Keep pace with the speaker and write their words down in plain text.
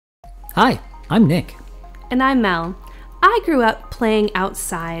Hi, I'm Nick. And I'm Mel. I grew up playing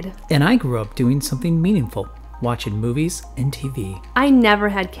outside. And I grew up doing something meaningful, watching movies and TV. I never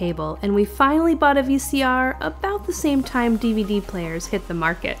had cable, and we finally bought a VCR about the same time DVD players hit the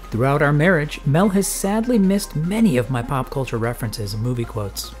market. Throughout our marriage, Mel has sadly missed many of my pop culture references and movie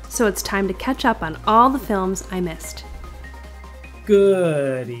quotes. So it's time to catch up on all the films I missed.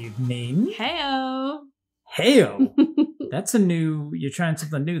 Good evening. Heyo! Heyo! That's you're trying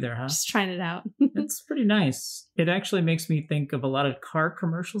something new there, huh? Just trying it out. It's pretty nice. It actually makes me think of a lot of car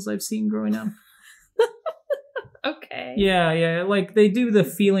commercials I've seen growing up. Okay. Yeah. Like they do the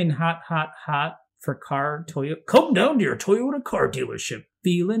feeling hot for car Toyota. Come down to your Toyota car dealership.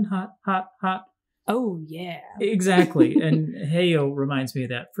 Feeling hot. Oh, yeah. Exactly. And Heyo reminds me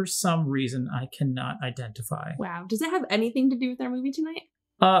of that. For some reason, I cannot identify. Wow. Does it have anything to do with our movie tonight?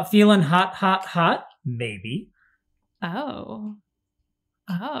 Feeling hot. Maybe. Oh.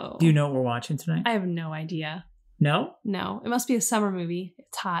 Do you know what we're watching tonight? I have no idea. No? No. It must be a summer movie.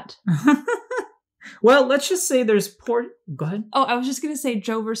 It's hot. Well, let's just say there's Go ahead. Oh, I was just going to say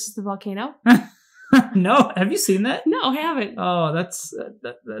Joe versus the volcano. No, have you seen that? No, I haven't. Oh, that's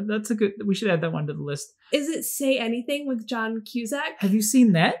a good. We should add that one to the list. Is it Say Anything with John Cusack? Have you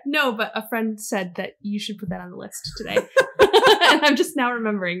seen that? No, but a friend said that you should put that on the list today. And I'm just now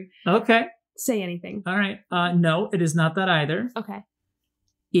remembering. Okay. Say Anything. All right. No, it is not that either. Okay.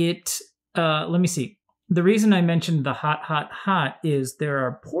 Let me see. The reason I mentioned the hot is there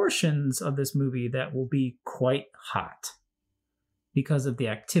are portions of this movie that will be quite hot because of the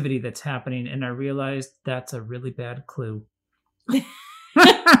activity that's happening, and I realized that's a really bad clue.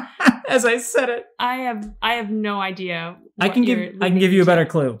 As I said it. I have no idea. I can give you a better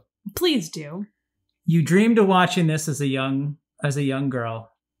clue. Please do. You dreamed of watching this as a young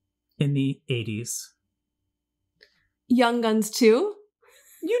girl in the 80s. Young Guns 2?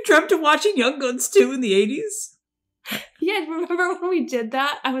 You dreamt of watching Young Guns 2 in the 80s? Yeah, remember when we did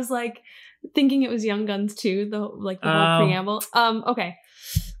that? I was like thinking it was Young Guns 2, the whole preamble. Okay.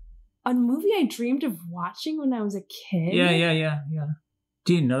 A movie I dreamed of watching when I was a kid? Yeah.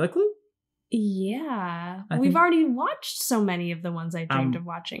 Do you know the clue? Yeah. We've already watched so many of the ones I dreamed of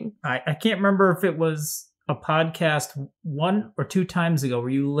watching. I can't remember if it was a podcast 1 or 2 times ago where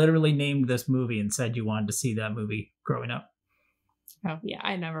you literally named this movie and said you wanted to see that movie growing up. Oh, yeah.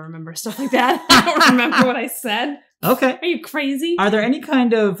 I never remember stuff like that. I don't remember what I said. Okay. Are you crazy? Are there any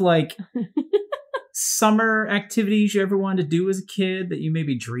kind of like summer activities you ever wanted to do as a kid that you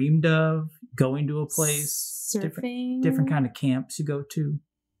maybe dreamed of going to a place? Surfing. Different kind of camps you go to?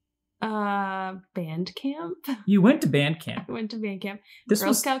 Band camp. You went to band camp. I went to band camp.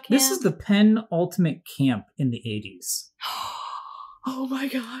 Girl Scout camp. This is the penultimate camp in the 80s. Oh my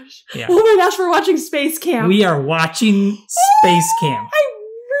gosh. Yeah. Oh my gosh, we're watching Space Camp. We are watching Space Camp.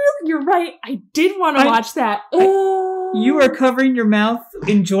 You're right. I did want to watch that. You are covering your mouth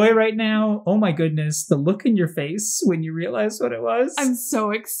in joy right now. Oh my goodness. The look in your face when you realized what it was. I'm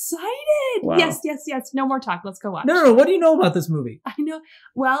so excited. Wow. Yes. No more talk. Let's go watch. No. What do you know about this movie? I know.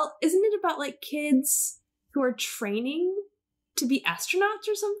 Well, isn't it about like kids who are training to be astronauts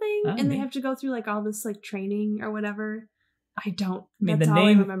or something? And they have to go through like all this like training or whatever. That's all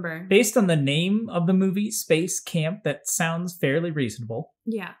I remember. Based on the name of the movie, Space Camp, that sounds fairly reasonable.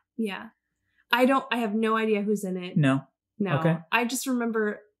 Yeah. I have no idea who's in it. No. Okay. I just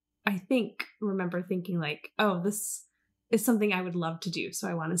remember thinking like, oh, this is something I would love to do. So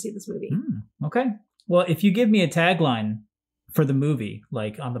I want to see this movie. Okay. Well, if you give me a tagline for the movie,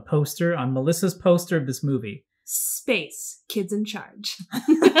 like on the poster, on Melissa's poster of this movie. Space, kids in charge.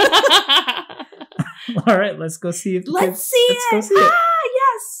 All right, let's go see if Let's see it.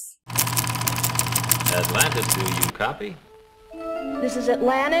 Yes. Atlantis, do you copy? This is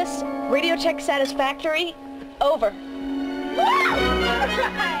Atlantis. Radio check satisfactory. Over.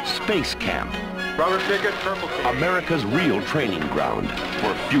 Space Camp. Rubber ticket, purple ticket. America's real training ground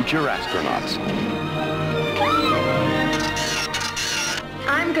for future astronauts.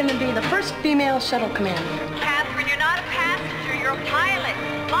 I'm going to be the first female shuttle commander. Catherine, you're not a passenger, you're a pilot.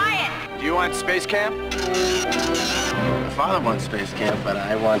 Fly it. Do you want space camp? My father wants space camp, but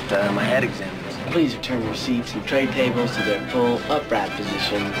I want my head examined. Please return your seats and tray tables to their full upright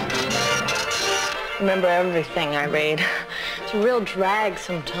position. Remember everything I read. It's a real drag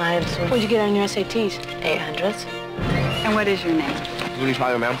sometimes. What'd you get on your SATs? 800s. And what is your name? Rudy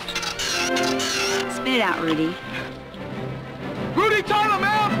Tyler, ma'am. Spit it out, Rudy. Rudy Tyler,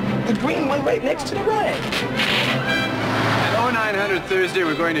 ma'am! The green one right next to the red. At 0900 Thursday,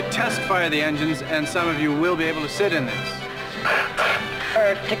 we're going to test fire the engines, and some of you will be able to sit in this.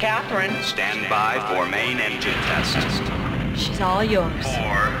 Earth to Catherine. Stand by for main engine test. She's all yours. 4,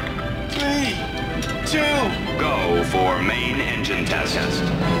 3, 2. Go for main engine test.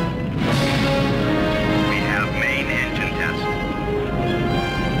 We have main engine test.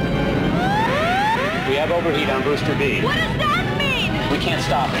 We have overheat on Booster B. What does that mean? We can't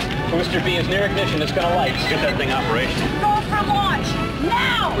stop it. Booster B is near ignition. It's gonna light. Get that thing operational. Go for launch!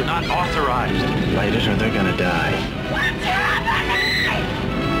 Now! We're not authorized. Light it or they're gonna die. What's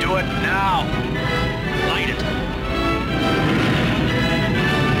happening? Do it now. Light it.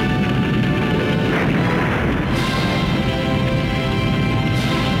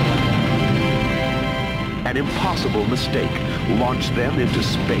 An impossible mistake launched them into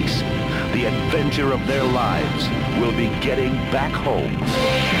space. The adventure of their lives will be getting back home.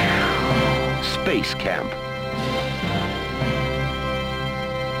 Space Camp.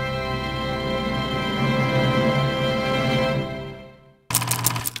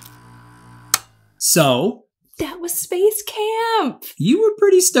 So, that was Space Camp. You were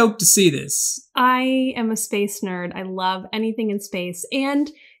pretty stoked to see this. I am a space nerd. I love anything in space.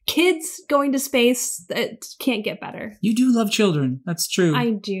 And kids going to space, it can't get better. You do love children. That's true.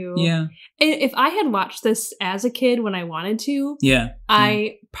 I do. Yeah. If I had watched this as a kid when I wanted to,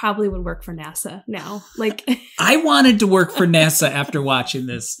 I probably would work for NASA now. Like I wanted to work for NASA after watching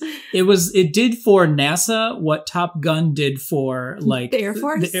this. It did for NASA what Top Gun did for like the Air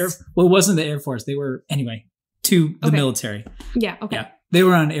Force. Well, it wasn't the Air Force. They were anyway to the military. Yeah. Okay. Yeah. They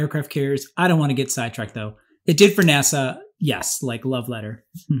were on aircraft carriers. I don't want to get sidetracked though. It did for NASA. Yes, like love letter.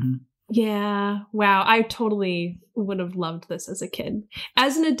 Mm-hmm. Yeah. Wow. I totally would have loved this as a kid.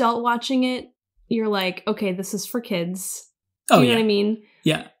 As an adult watching it, you're like, okay, this is for kids. Do you know what I mean?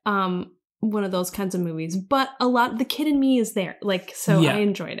 Yeah. One of those kinds of movies. But the kid in me is there. Like, so I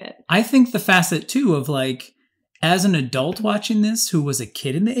enjoyed it. I think the facet too of like, as an adult watching this who was a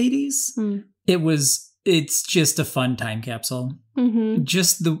kid in the 80s, it's just a fun time capsule. Mm-hmm.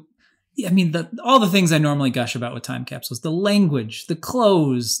 Just all the things I normally gush about with time capsules, the language, the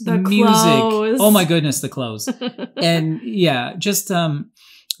clothes, the music. Oh my goodness, the clothes. And just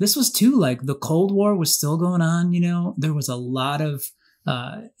this was too like the Cold War was still going on, there was a lot of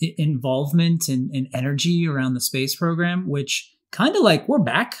involvement and energy around the space program, which kind of like we're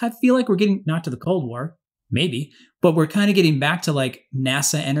back. I feel like we're getting not to the Cold War, maybe, but we're kind of getting back to like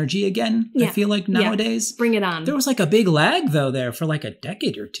NASA energy again. Yeah. I feel like nowadays. Bring it on. There was like a big lag though there for like a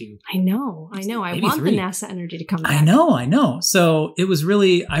decade or two. I know. I want 3. The NASA energy to come back. I know. So it was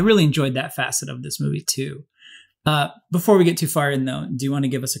I really enjoyed that facet of this movie too. Before we get too far in though, do you want to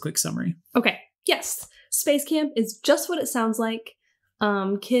give us a quick summary? Okay. Yes. Space Camp is just what it sounds like.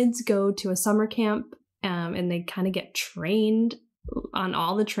 Kids go to a summer camp and they kind of get trained on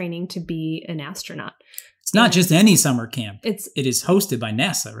all the training to be an astronaut. It's not just any summer camp. It is hosted by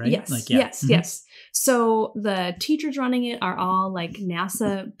NASA, right? Yes, yes. So the teachers running it are all like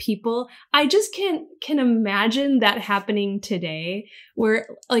NASA people. I just can imagine that happening today where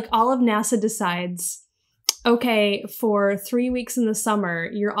like all of NASA decides, okay, for 3 weeks in the summer,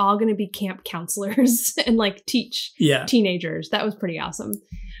 you're all going to be camp counselors and like teach teenagers. That was pretty awesome.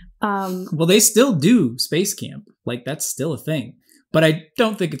 Well, they still do space camp. Like that's still a thing. But I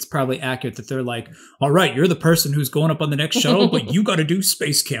don't think it's probably accurate that they're like, all right, you're the person who's going up on the next shuttle, but you got to do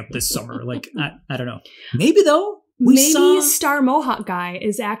space camp this summer. Like, I don't know. Maybe though. Maybe Star Mohawk guy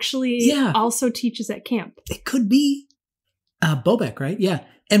is actually also teaches at camp. It could be Bobek, right? Yeah.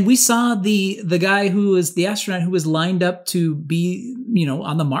 And we saw the guy who is the astronaut who was lined up to be,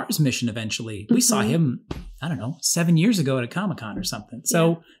 on the Mars mission eventually. We saw him, I don't know, 7 years ago at a Comic-Con or something.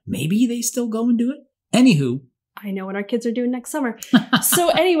 So maybe they still go and do it. Anywho. I know what our kids are doing next summer. So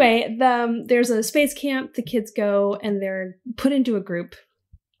anyway, there's a space camp. The kids go and they're put into a group.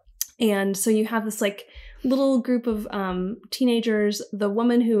 And so you have this like little group of teenagers. The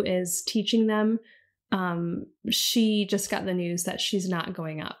woman who is teaching them, she just got the news that she's not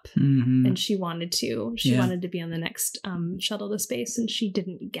going up. Mm-hmm. And she wanted to. She wanted to be on the next shuttle to space and she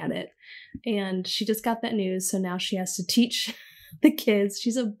didn't get it. And she just got that news. So now she has to teach the kids.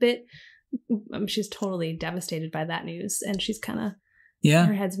 She's totally devastated by that news, and she's kind of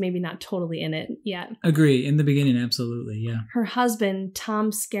her head's maybe not totally in it yet. Agree. In the beginning, absolutely, yeah. Her husband,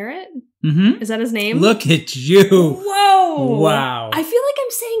 Tom Skerritt, is that his name? Look at you! Whoa! Wow! I feel like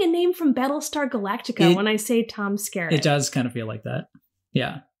I'm saying a name from Battlestar Galactica when I say Tom Skerritt. It does kind of feel like that.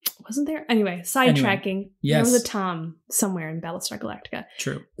 Yeah. Wasn't there? Anyway, sidetracking. Yes. There was a Tom somewhere in Battlestar Galactica.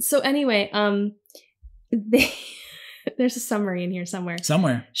 True. So anyway, there's a summary in here somewhere.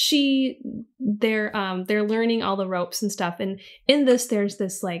 They're learning all the ropes and stuff. And in this, there's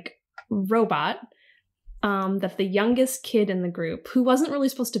this like robot that the youngest kid in the group, who wasn't really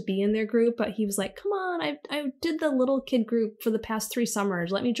supposed to be in their group, but he was like, come on, I did the little kid group for the past 3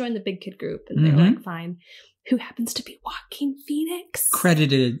 summers. Let me join the big kid group. And they were like, fine. Who happens to be Joaquin Phoenix.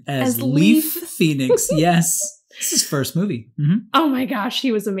 Credited as Leaf Phoenix. Yes. This is his first movie. Oh my gosh,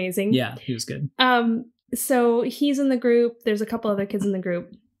 he was amazing. Yeah, he was good. So he's in the group. There's a couple other kids in the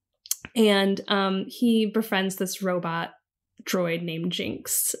group. And he befriends this robot droid named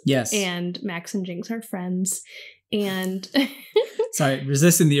Jinx. Yes. And Max and Jinx are friends. And sorry,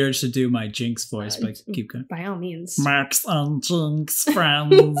 resisting the urge to do my Jinx voice, but keep going. By all means. Max and Jinx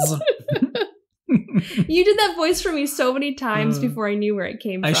friends. You did that voice for me so many times before I knew where it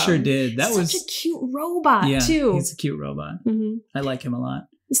came from. I sure did. That was such a cute robot, too. He's a cute robot. I like him a lot.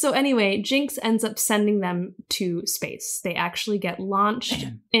 So anyway, Jinx ends up sending them to space. They actually get launched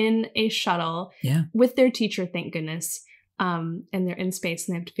in a shuttle with their teacher, thank goodness. And they're in space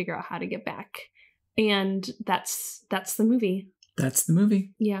and they have to figure out how to get back. And that's the movie. That's the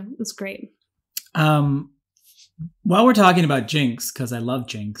movie. Yeah, it's great. While we're talking about Jinx, because I love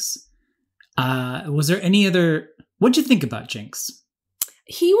Jinx, was there any other... What'd you think about Jinx?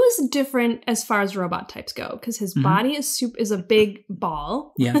 He was different as far as robot types go, because his body is a big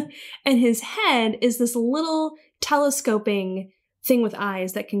ball. Yeah. And his head is this little telescoping thing with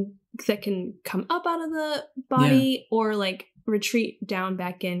eyes that can come up out of the body or like retreat down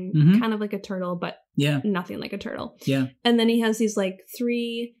back in, kind of like a turtle, but nothing like a turtle. Yeah. And then he has these like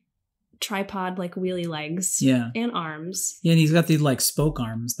 3 tripod like wheelie legs and arms. Yeah, and he's got these like spoke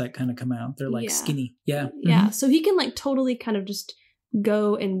arms that kind of come out. They're like skinny. Yeah. Yeah. So he can like totally kind of just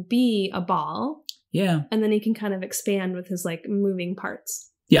go and be a ball. Yeah. And then he can kind of expand with his like moving parts.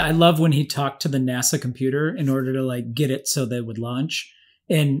 Yeah, I love when he talked to the NASA computer in order to like get it so they would launch.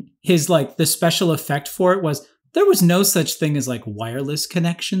 And his like the special effect for it was there was no such thing as like wireless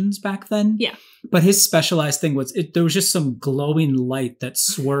connections back then. Yeah. But his specialized thing was there was just some glowing light that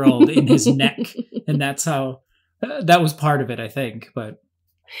swirled in his neck. And that's how that was part of it, I think. But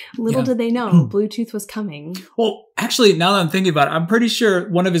little did they know Bluetooth was coming. Well, actually, now that I'm thinking about it, I'm pretty sure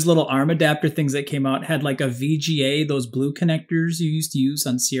one of his little arm adapter things that came out had like a VGA, those blue connectors you used to use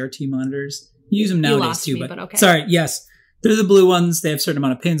on CRT monitors. You use them nowadays too, but okay. Sorry, yes. They're the blue ones. They have a certain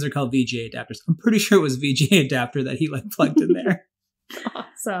amount of pins. They're called VGA adapters. I'm pretty sure it was VGA adapter that he like plugged in there.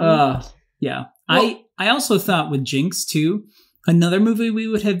 Awesome. Yeah. Well, I also thought with Jinx too, another movie we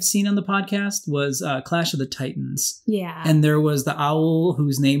would have seen on the podcast was Clash of the Titans. Yeah. And there was the owl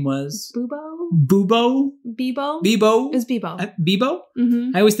whose name was... Bebo? Bebo? It was Bebo. Bebo?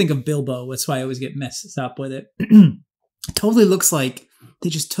 Mm-hmm. I always think of Bilbo. That's why I always get messed up with it. It totally looks like they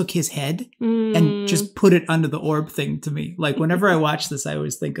just took his head and just put it under the orb thing to me. Like whenever I watch this, I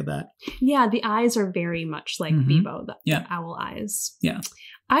always think of that. Yeah, the eyes are very much like Bebo, the owl eyes. Yeah.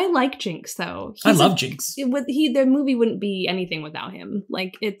 I like Jinx though. I love Jinx. The movie wouldn't be anything without him.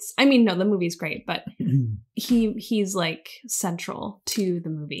 Like the movie's great, but he's like central to the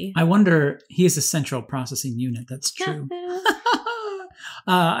movie. I wonder, he is a central processing unit. That's true.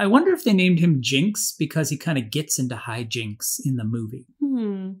 I wonder if they named him Jinx because he kind of gets into hijinks in the movie.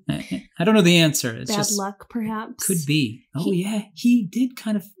 I don't know the answer. It's Bad luck, perhaps. Could be. He did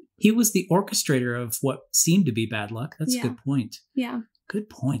kind of. He was the orchestrator of what seemed to be bad luck. That's a good point. Yeah. Good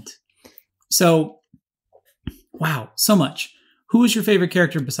point. So, wow, so much. Who was your favorite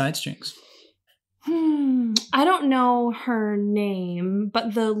character besides Jinx? I don't know her name,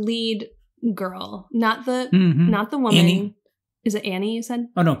 but the lead girl, not the woman. Annie? Is it Annie, you said?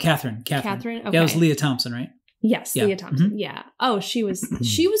 Oh, no, Catherine. Catherine? Okay. Yeah, it was Leah Thompson, right? Yes, yeah. Leah Thompson. Yeah. Oh, she was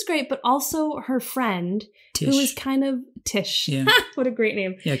great, but also her friend, Tish. Who was kind of Tish. Yeah. What a great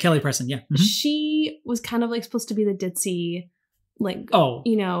name. Yeah, Kelly Preston, yeah. She was kind of like supposed to be the ditzy, like,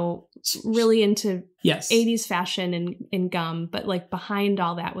 really into 80s fashion and gum, but like behind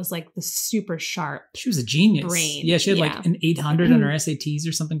all that was like the super sharp. She was a genius. Brain. Yeah, she had like an 800 on her SATs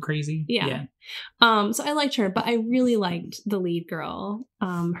or something crazy. Yeah. So I liked her, but I really liked the lead girl,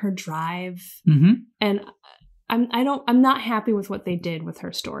 her drive. And I'm not happy with what they did with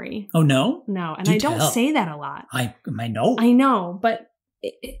her story. Oh, no? No. And I don't say that a lot. I know. I know, but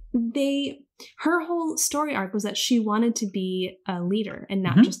her whole story arc was that she wanted to be a leader and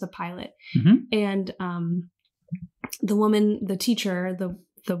not just a pilot. And the woman, the teacher,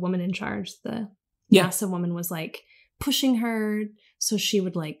 the woman in charge, the NASA woman was like pushing her so she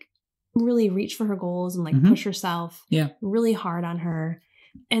would like really reach for her goals and like push herself really hard on her.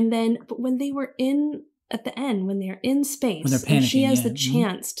 And then, but when they were at the end, when they're in space, when they're panicking, and she has the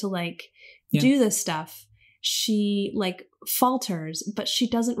chance to like do this stuff, she like falters, but she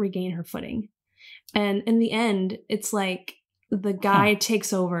doesn't regain her footing. And in the end, it's like the guy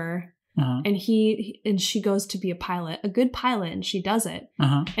takes over and she goes to be a good pilot, and she does it.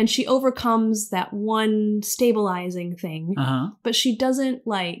 And she overcomes that one stabilizing thing, but she doesn't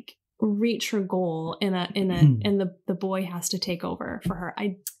like reach her goal and the boy has to take over for her.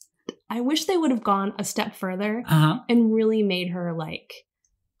 I wish they would have gone a step further and really made her like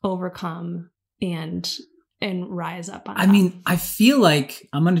overcome and rise up on top. I mean, I feel like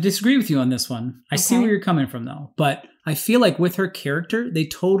I'm going to disagree with you on this one. I see where you're coming from though, but I feel like with her character, they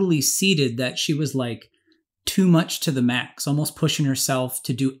totally seeded that she was like too much to the max, almost pushing herself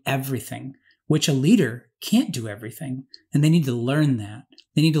to do everything, which a leader can't do everything. And they need to learn that.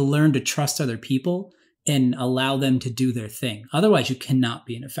 They need to learn to trust other people and allow them to do their thing. Otherwise, you cannot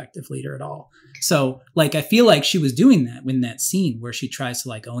be an effective leader at all. So like, I feel like she was doing that in that scene where she tries to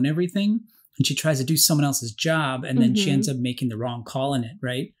like own everything and she tries to do someone else's job and then she ends up making the wrong call in it,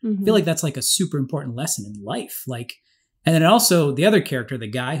 right? I feel like that's like a super important lesson in life. Like, and then also the other character, the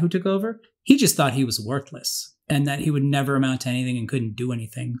guy who took over, he just thought he was worthless and that he would never amount to anything and couldn't do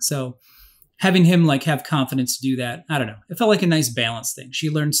anything. So having him like have confidence to do that, I don't know. It felt like a nice balance thing.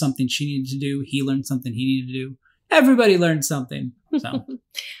 She learned something she needed to do. He learned something he needed to do. Everybody learned something. So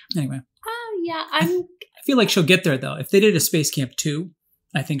anyway. Yeah, I feel like she'll get there though. If they did a Space Camp 2,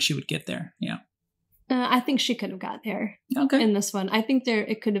 I think she would get there. Yeah. I think she could have got there in this one. I think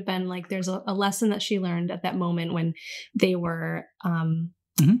it could have been like there's a lesson that she learned at that moment when they were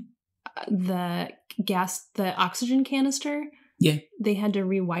the oxygen canister. Yeah. They had to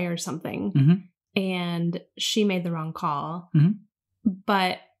rewire something and she made the wrong call.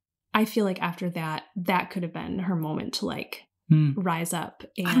 But I feel like after that could have been her moment to like rise up.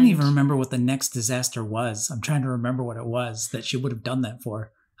 And I don't even remember what the next disaster was. I'm trying to remember what it was that she would have done that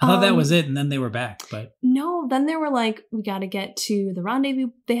for. I thought that was it, and then they were back. But no, then they were like, we got to get to the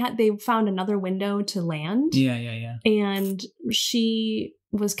rendezvous. They found another window to land. Yeah. And she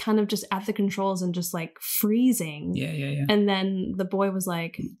was kind of just at the controls and just like freezing. Yeah. And then the boy was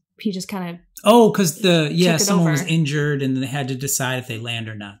like, he just kind of because someone was injured and they had to decide if they land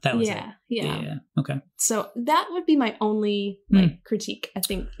or not. That was it. Yeah. Okay. So that would be my only like critique. I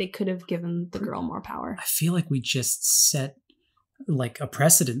think they could have given the girl more power. I feel like we just set like a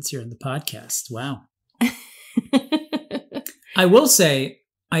precedence here in the podcast. Wow. I will say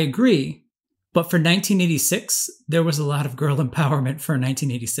I agree, but for 1986, there was a lot of girl empowerment for a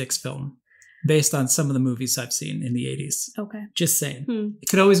 1986 film based on some of the movies I've seen in the 80s. Okay. Just saying. It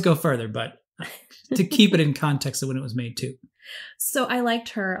could always go further, but to keep it in context of when it was made too. So I liked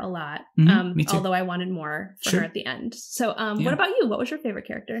her a lot, me too. although I wanted more for her at the end. So what about you? What was your favorite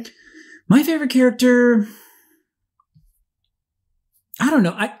character? My favorite character, I don't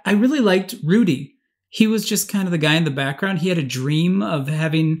know. I really liked Rudy. He was just kind of the guy in the background. He had a dream of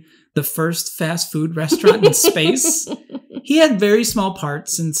having the first fast food restaurant in space. He had very small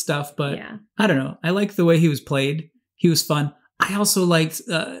parts and stuff, but I don't know. I liked the way he was played. He was fun. I also liked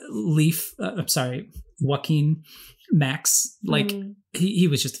Joaquin Max. Like he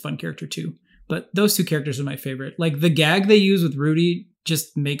was just a fun character too. But those two characters are my favorite. Like the gag they use with Rudy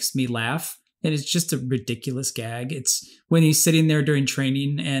just makes me laugh. And it's just a ridiculous gag. It's when he's sitting there during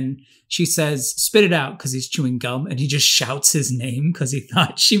training and she says, spit it out because he's chewing gum. And he just shouts his name because he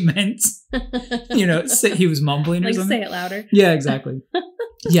thought she meant, he was mumbling or something. Say it louder. Yeah, exactly.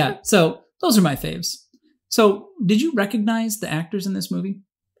 Yeah. So those are my faves. So did you recognize the actors in this movie?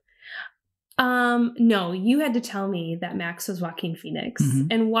 No, you had to tell me that Max was Joaquin Phoenix.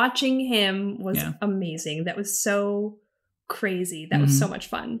 And watching him was amazing. That was so crazy. That was so much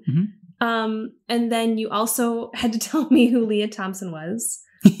fun. And then you also had to tell me who Leah Thompson was.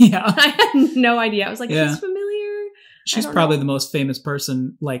 Yeah. I had no idea. I was like, she's familiar. She's probably the most famous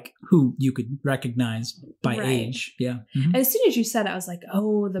person, like, who you could recognize by age. Yeah. As soon as you said it, I was like,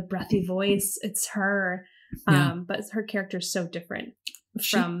 oh, the breathy voice. It's her. But her character is so different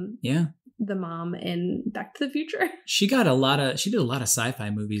from the mom in Back to the Future. She did a lot of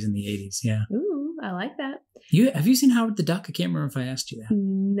sci-fi movies in the 80s. Yeah. Ooh, I like that. Have you seen Howard the Duck? I can't remember if I asked you that.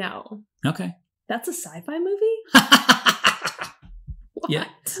 No. Okay. That's a sci-fi movie? Yeah.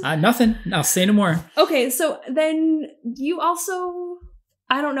 Nothing. I'll say no more. Okay, so then you also...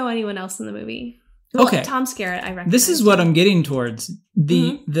 I don't know anyone else in the movie. Well, okay. Tom Skerritt, I recognize. This is what I'm getting towards.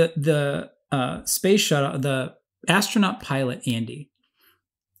 The space shuttle, the astronaut pilot, Andy,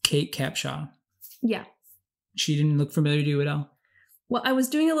 Kate Capshaw. Yeah. She didn't look familiar to you at all? Well, I was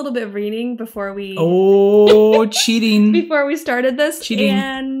doing a little bit of reading before we... Oh, cheating. Before we started this. Cheating.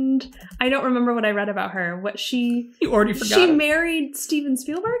 And I don't remember what I read about her. You already forgot. She married Steven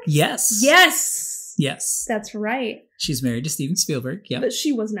Spielberg? Yes. Yes. That's right. She's married to Steven Spielberg. Yeah. But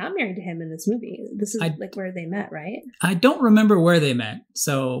she was not married to him in this movie. This is like where they met, right? I don't remember where they met.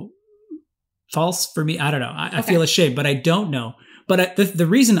 So false for me. I don't know. I feel ashamed, but I don't know. But the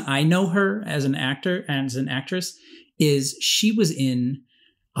reason I know her as an actor and as an actress is she was in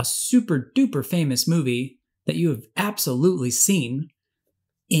a super duper famous movie that you have absolutely seen.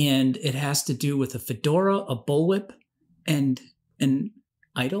 And it has to do with a fedora, a bullwhip, and an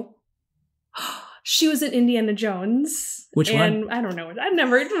idol. She was in Indiana Jones. Which one? I don't know. I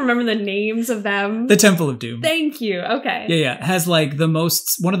never remember the names of them. The Temple of Doom. Thank you. Okay. Yeah. It has like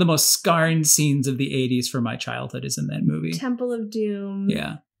one of the most scarring scenes of the 80s for my childhood is in that movie. Temple of Doom.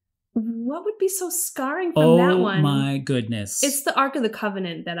 Yeah. What would be so scarring from that one? Oh my goodness. It's the Ark of the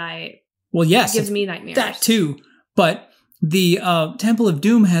Covenant that yes, gives me nightmares. That too. But the Temple of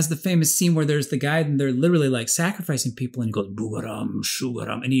Doom has the famous scene where there's the guy and they're literally like sacrificing people and he goes, Boogaram,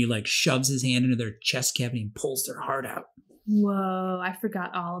 Shugaram, and he like shoves his hand into their chest cavity and pulls their heart out. Whoa, I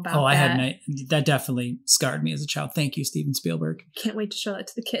forgot all about that. Oh, I had that definitely scarred me as a child. Thank you, Steven Spielberg. Can't wait to show that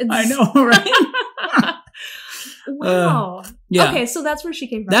to the kids. I know, right? Wow. Yeah. Okay, so that's where she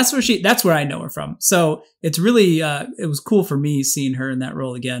came from. That's where I know her from. So it's really it was cool for me seeing her in that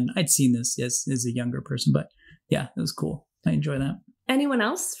role again. I'd seen this as a younger person, but yeah, it was cool. I enjoy that. Anyone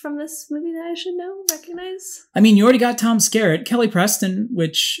else from this movie that I should recognize? I mean, you already got Tom Skerritt, Kelly Preston,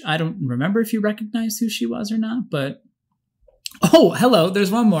 which I don't remember if you recognize who she was or not, but oh, hello, there's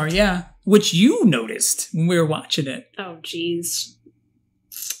one more, yeah, which you noticed when we were watching it. Oh, geez.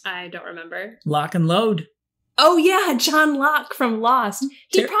 I don't remember. Lock and Load. Oh, yeah, John Locke from Lost.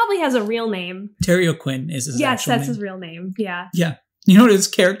 He probably has a real name. Terry O'Quinn is his actual name. Yes, that's his real name, yeah. Yeah. You know what his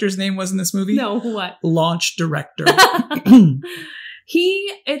character's name was in this movie? No, what? Launch Director.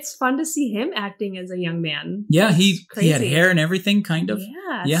 It's fun to see him acting as a young man. Yeah, he had hair and everything, kind of.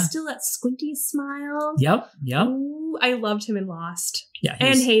 Yeah. Still that squinty smile. Yep. Ooh, I loved him in Lost. Yeah.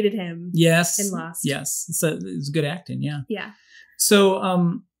 And hated him. Yes. In Lost. Yes. So it was good acting, yeah. Yeah.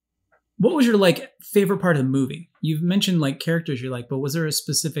 So, what was your favorite part of the movie? You've mentioned characters you like, but was there a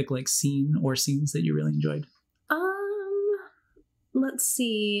specific scene or scenes that you really enjoyed? Let's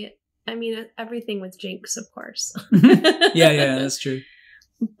see. I mean, everything with Jinx, of course. yeah, that's true.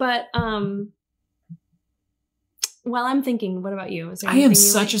 But while I'm thinking, what about you? Is there I am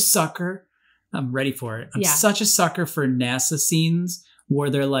such a sucker. I'm ready for it. I'm such a sucker for NASA scenes where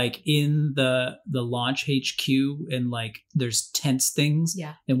they're in the launch HQ and there's tense things.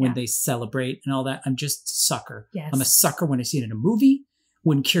 Yeah. And when they celebrate and all that, I'm just a sucker. Yes. I'm a sucker when I see it in a movie.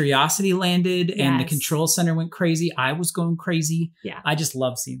 When Curiosity landed and the control center went crazy, I was going crazy. Yeah. I just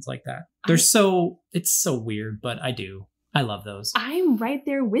love scenes like that. It's so weird, but I do. I love those. I'm right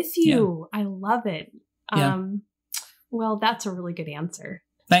there with you. Yeah. I love it. Yeah. Well, that's a really good answer.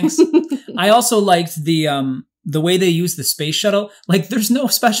 Thanks. I also liked the way they use the space shuttle. There's no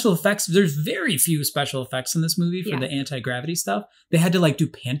special effects. There's very few special effects in this movie for the anti-gravity stuff. They had to do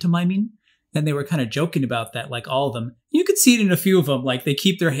pantomiming. And they were kind of joking about that, all of them. You could see it in a few of them. They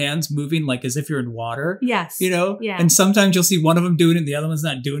keep their hands moving as if you're in water. Yes. Yeah. And sometimes you'll see one of them doing it and the other one's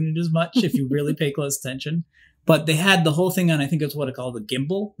not doing it as much if you really pay close attention. But they had the whole thing on, I think it's what it called, the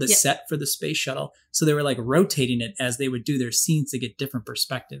gimbal, the set for the space shuttle. So they were rotating it as they would do their scenes to get different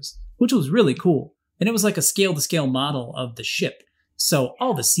perspectives, which was really cool. And it was a scale-to-scale model of the ship. So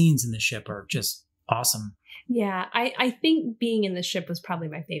all the scenes in the ship are just awesome. Yeah, I think being in the ship was probably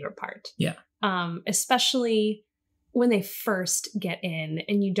my favorite part. Yeah. Especially when they first get in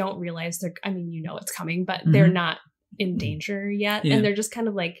and you don't realize it's coming, but they're not in danger yet. Yeah. And they're just kind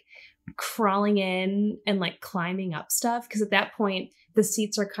of crawling in and climbing up stuff. Because at that point, the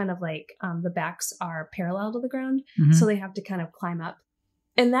seats are kind of the backs are parallel to the ground. Mm-hmm. So they have to kind of climb up.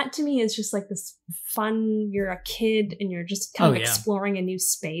 And that to me is just this fun, you're a kid and you're just kind of exploring a new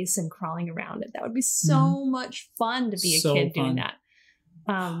space and crawling around it. That would be so much fun to be a kid doing that.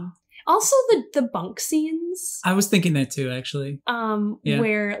 Also the bunk scenes. I was thinking that too, actually.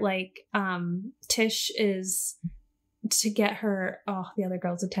 Where Tish is to get her, the other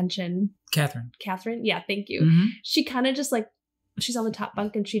girl's attention. Catherine. Yeah, thank you. Mm-hmm. She kind of just she's on the top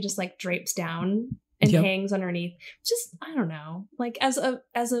bunk and she just drapes down and hangs underneath. Just, I don't know, as a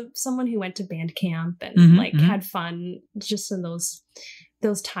someone who went to band camp and had fun just in those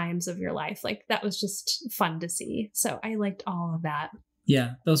times of your life, that was just fun to see. So I liked all of that.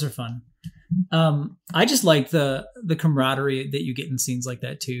 Yeah, those are fun. I just like the camaraderie that you get in scenes like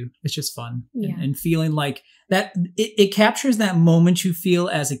that too. It's just fun. And feeling that it captures that moment you feel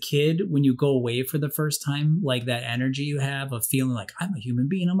as a kid when you go away for the first time, that energy you have of feeling I'm a human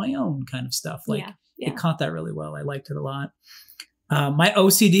being on my own kind of stuff. It caught that really well. I liked it a lot. My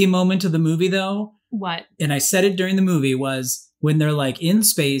OCD moment of the movie though. What? And I said it during the movie was when they're in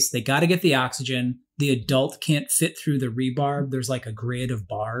space, they got to get the oxygen. the adult can't fit through the rebar. There's like a grid of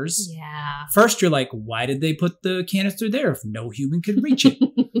bars. Yeah. First, you're like, why did they put the canister there if no human could reach it?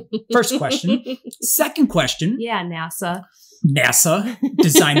 First question. Second question. Yeah, NASA,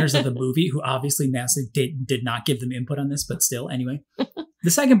 designers of the movie, who obviously NASA did not give them input on this, but still, anyway.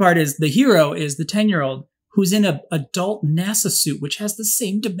 The second part is the hero is the 10-year-old who's in an adult NASA suit, which has the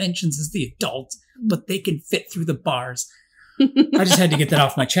same dimensions as the adult, but they can fit through the bars. I just had to get that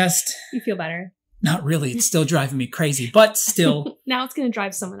off my chest. You feel better? Not really. It's still driving me crazy, but still. Now it's going to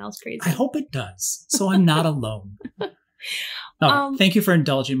drive someone else crazy. I hope it does, so I'm not alone. Thank you for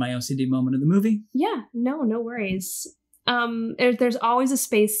indulging my OCD moment of the movie. Yeah, no worries. There's always a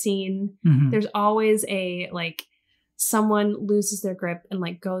space scene. Mm-hmm. There's always a, like, someone loses their grip and,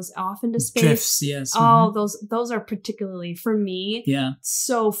 like, goes off into space. Drifts, yes. Oh, those are particularly, for me,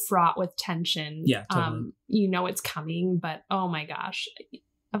 so fraught with tension. Yeah, totally. You know it's coming, but oh my gosh.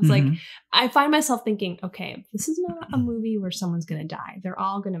 I was like, I find myself thinking, okay, this is not a movie where someone's going to die. They're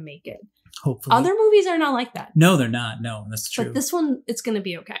all going to make it. Hopefully. Other movies are not like that. No, they're not. No, that's true. But this one, it's going to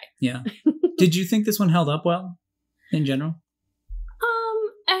be okay. Yeah. Did you think this one held up well in general?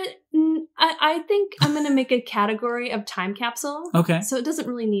 I think I'm going to make a category of time capsule. Okay. So it doesn't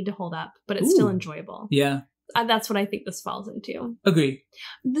really need to hold up, but it's still enjoyable. Yeah. That's what I think this falls into. Agree.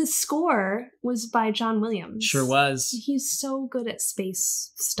 The score was by John Williams. Sure was. He's so good at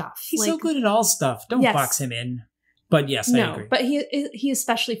space stuff. He's so good at all stuff. Don't box him in. But yes, I agree. But he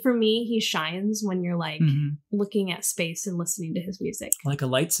especially, for me, he shines when you're like looking at space and listening to his music. Like a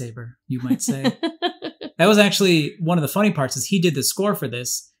lightsaber, you might say. That was actually one of the funny parts is he did the score for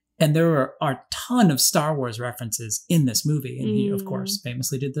this. And there are a ton of Star Wars references in this movie. And he, of course,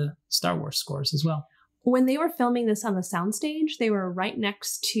 famously did the Star Wars scores as well. When they were filming this on the soundstage, they were right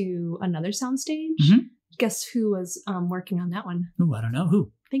next to another soundstage. Guess who was working on that one? Ooh, I don't know.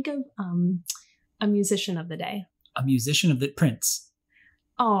 Who? Think of a musician of the day. A musician of the Prince.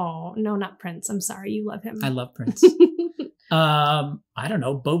 Oh, no, not Prince. I'm sorry. You love him. I love Prince. I don't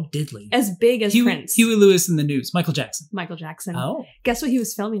know. Bo Diddley. As big as Prince. Huey Lewis in the News. Michael Jackson. Oh. Guess what he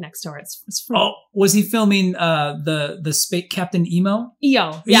was filming next door? It's from... Oh, was he filming the space Captain Emo?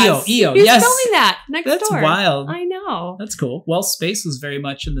 EO. Yes. EO. He was filming that next door. That's wild. I know. That's cool. Well, space was very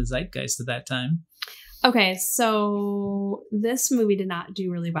much in the zeitgeist at that time. Okay, so this movie did not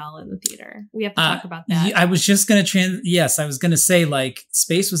do really well in the theater. We have to talk about that. I was just going to I was going to say, like,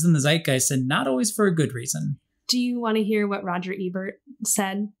 space was in the zeitgeist and not always for a good reason. Do you want to hear what Roger Ebert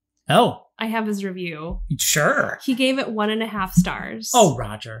said? Oh. I have his review. Sure. He gave it 1.5 stars. Oh,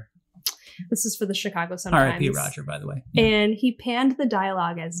 Roger. This is for the Chicago Sun-Times. R.I.P. Roger, by the way. Yeah. And he panned the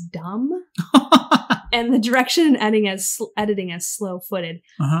dialogue as dumb and the direction and editing as slow-footed.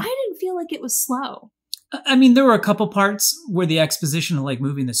 I didn't feel like it was slow. I mean, there were a couple parts where the exposition of, like,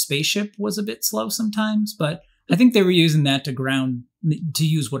 moving the spaceship was a bit slow sometimes, but I think they were using that to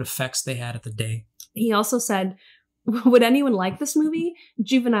use what effects they had at the day. He also said, would anyone like this movie?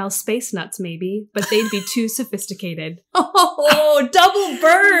 Juvenile space nuts, maybe, but they'd be too sophisticated. Oh, double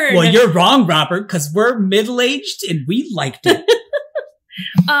burn! Well, you're wrong, Robert, because we're middle-aged and we liked it.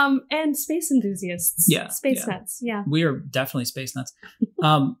 And space enthusiasts. Yeah. Space nuts. Yeah. We are definitely space nuts.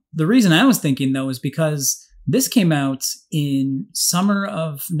 The reason I was thinking, though, is because this came out in summer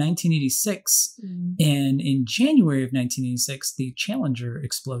of 1986. And in January of 1986, the Challenger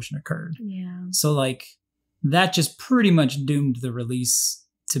explosion occurred. Yeah. So, like, that just pretty much doomed the release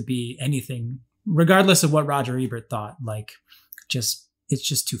to be anything, regardless of what Roger Ebert thought. Like, it's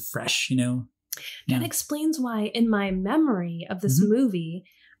just too fresh, you know? That explains why, in my memory of this movie,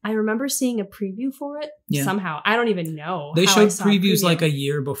 I remember seeing a preview for it somehow. I don't even know. They showed previews like a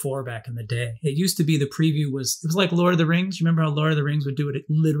year before back in the day. It used to be the preview was like Lord of the Rings. You remember how Lord of the Rings would do it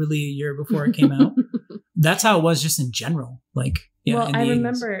literally a year before it came out? That's how it was just in general. Like, well, I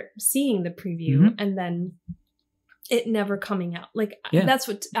remember seeing the preview and then it never coming out. Like, that's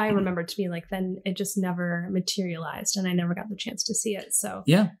what I remember to be like. Then it just never materialized and I never got the chance to see it. So,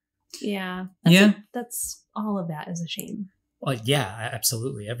 yeah. That's all of that is a shame. Well, yeah,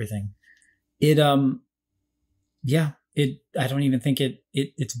 absolutely. Everything. I don't even think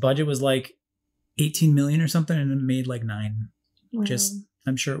its budget was like 18 million or something and it made like 9. Wow.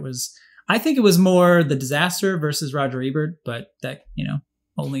 I'm sure it was, I think it was more the disaster versus Roger Ebert, but that,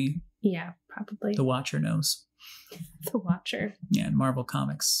 only probably the watcher knows. The watcher. Yeah, Marvel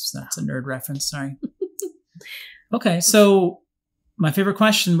Comics. That's a nerd reference. Sorry. Okay, so my favorite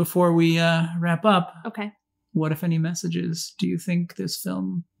question before we wrap up. Okay. What, if any, messages do you think this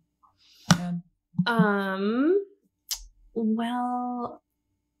film had? Well,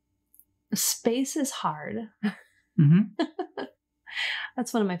 space is hard.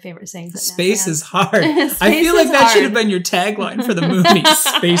 That's one of my favorite sayings. Space is hard. I feel like that should have been your tagline for the movie.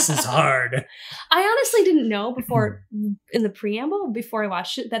 Space is hard. I honestly didn't know before, in the preamble, before I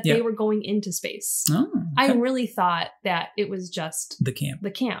watched it, that they were going into space. Oh, okay. I really thought that it was just the camp.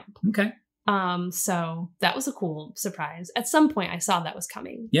 Okay. So that was a cool surprise. At some point I saw that was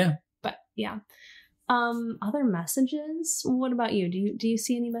coming. Yeah. But yeah. Other messages? What about you? Do you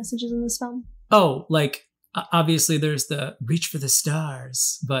see any messages in this film? Oh, like obviously there's the reach for the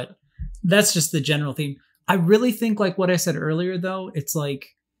stars, but that's just the general theme. I really think, like what I said earlier, though, it's like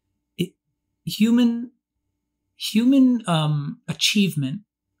human achievement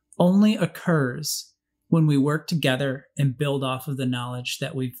only occurs when we work together and build off of the knowledge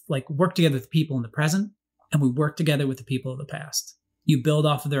that we've worked together with people in the present, and we work together with the people of the past. You build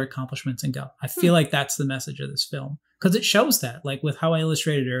off of their accomplishments and go. I feel like that's the message of this film, because it shows that, like with how I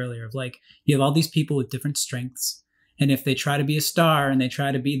illustrated earlier, of like you have all these people with different strengths, and if they try to be a star and they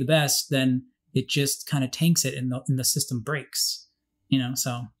try to be the best, then it just kind of tanks it, and the system breaks.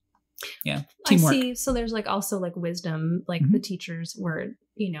 So yeah, teamwork. I see. So there's also wisdom, the teachers were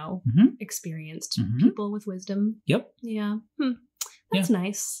experienced people with wisdom. Yep. Yeah. That's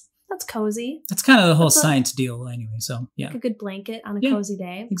nice. That's cozy. That's kind of the whole science deal anyway. So yeah. Like a good blanket on a cozy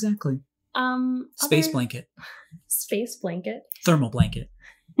day. Exactly. Space blanket. Space blanket. Thermal blanket.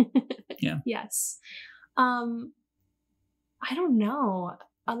 Yeah. Yes. I don't know.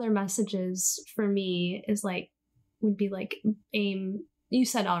 Other messages for me would be aim. You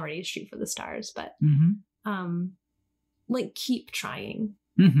said already shoot for the stars, but keep trying.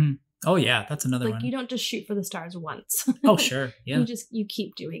 Mm-hmm. Oh yeah, that's another one. You don't just shoot for the stars once. Oh sure, yeah. You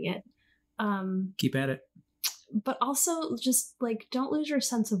keep doing it. Keep at it. But also just don't lose your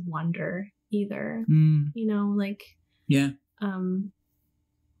sense of wonder either. Yeah.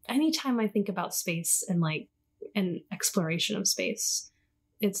 Anytime I think about space and an exploration of space,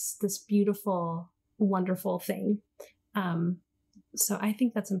 it's this beautiful, wonderful thing. So I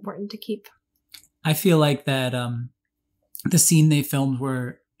think that's important to keep. I feel like that the scene they filmed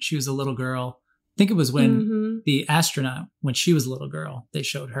where she was a little girl, I think it was when the astronaut, when she was a little girl, they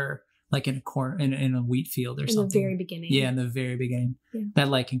showed her in a corn in a wheat field or something. In the very beginning. Yeah, in the very beginning. Yeah. That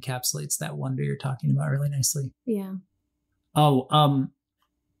encapsulates that wonder you're talking about really nicely. Yeah. Oh,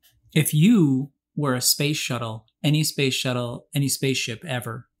 if you were a space shuttle, any spaceship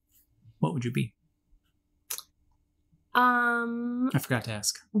ever, what would you be? I forgot to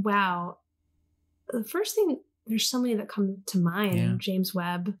ask. Wow. The first thing, there's so many that come to mind. Yeah. James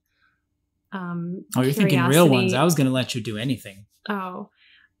Webb. You're thinking real ones. I was going to let you do anything. Oh,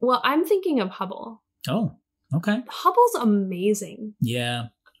 well, I'm thinking of Hubble. Oh, okay. Hubble's amazing. Yeah.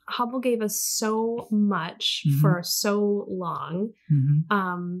 Hubble gave us so much for so long.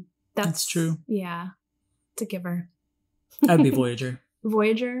 That's true. Yeah. It's a giver. That'd be Voyager.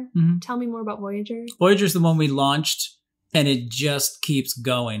 Voyager? Tell me more about Voyager. Voyager's the one we launched, and it just keeps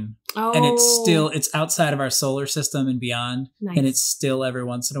going. Oh. And it's outside of our solar system and beyond. Nice. And it's still every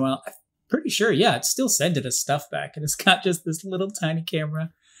once in a while. I'm pretty sure, it's still sending us stuff back. And it's got just this little tiny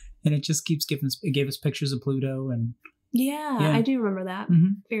camera. And it just keeps it gave us pictures of Pluto. And yeah, I do remember that.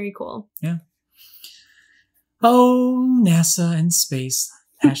 Very cool. Yeah. Oh, NASA and space.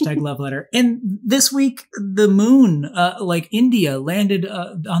 Hashtag love letter. And this week, the moon, India landed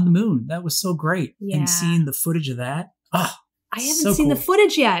on the moon. That was so great. Yeah. And seeing the footage of that. Oh, I haven't seen the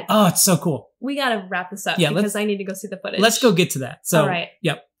footage yet. Oh, it's so cool. We got to wrap this up because I need to go see the footage. Let's go get to that. So, all right.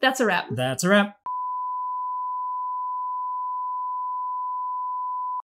 Yep. That's a wrap. That's a wrap.